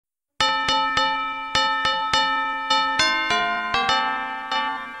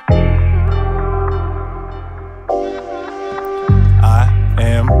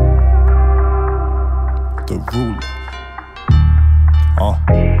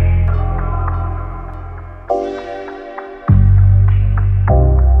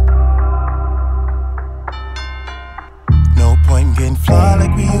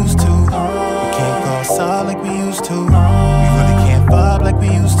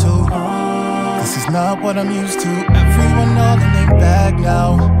not what I'm used to. Everyone all in their bag now.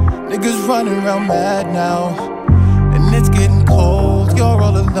 Niggas running around mad now. And it's getting cold, you're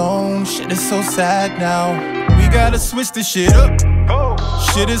all alone. Shit is so sad now. We gotta switch this shit up.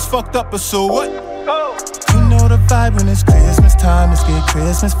 Shit is fucked up, but so what? You know the vibe when it's Christmas time. Let's get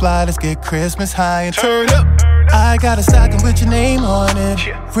Christmas fly, let's get Christmas high and turn up. I got a stocking with your name on it.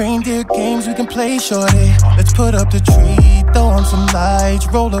 Reindeer games we can play, shorty. Let's put up the tree, throw on some lights,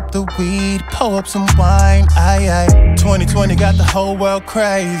 roll up the weed, pour up some wine. Aye, aye. 2020 got the whole world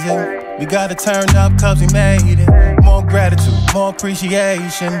crazy. We gotta turn up cause we made it. More gratitude, more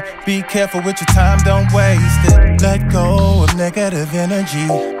appreciation. Be careful with your time, don't waste it. Let go of negative energy.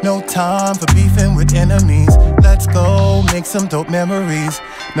 No time for beefing with enemies. Let's go make some dope memories.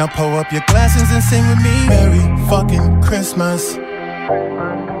 Now pull up your glasses and sing with me. Merry fucking Christmas.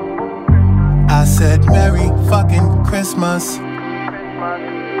 I said Merry fucking Christmas.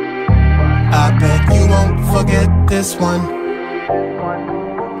 I bet you won't forget this one.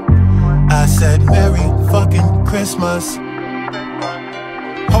 I said Merry fucking Christmas.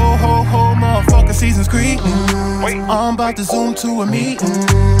 Ho, ho, ho, motherfucker, season's greeting. I'm about to zoom to a meeting.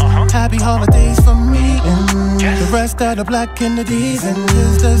 Happy holidays for me and the rest of the black Kennedys. And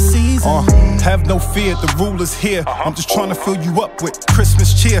 'tis the season. Have no fear, the rule is here. I'm just trying to fill you up with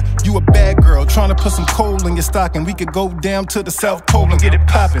Christmas cheer. You a bad girl, trying to put some coal in your stocking. We could go down to the South Pole and get it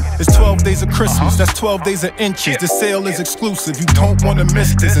poppin'. It's 12 days of Christmas, that's 12 days of inches. This sale is exclusive, you don't wanna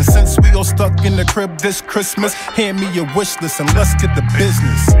miss this. And since we all stuck in the crib this Christmas, hand me your wish list and let's get the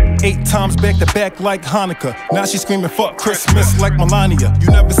business. 8 times back to back like Hanukkah. Now she screaming fuck Christmas like Melania. You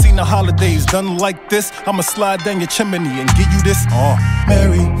never seen the holidays done like this. I'ma slide down your chimney and give you this.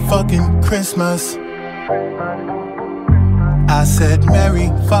 Merry fucking Christmas. I said Merry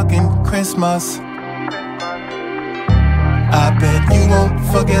fucking Christmas. I bet you won't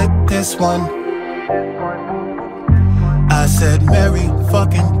forget this one. I said Merry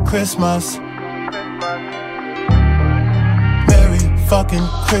fucking Christmas. Merry fucking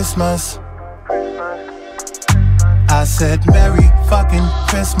Christmas. I said Merry fucking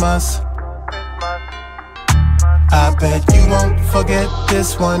Christmas. I bet you won't forget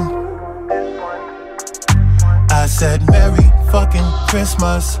this one. I said Merry fucking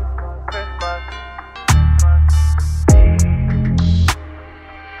Christmas.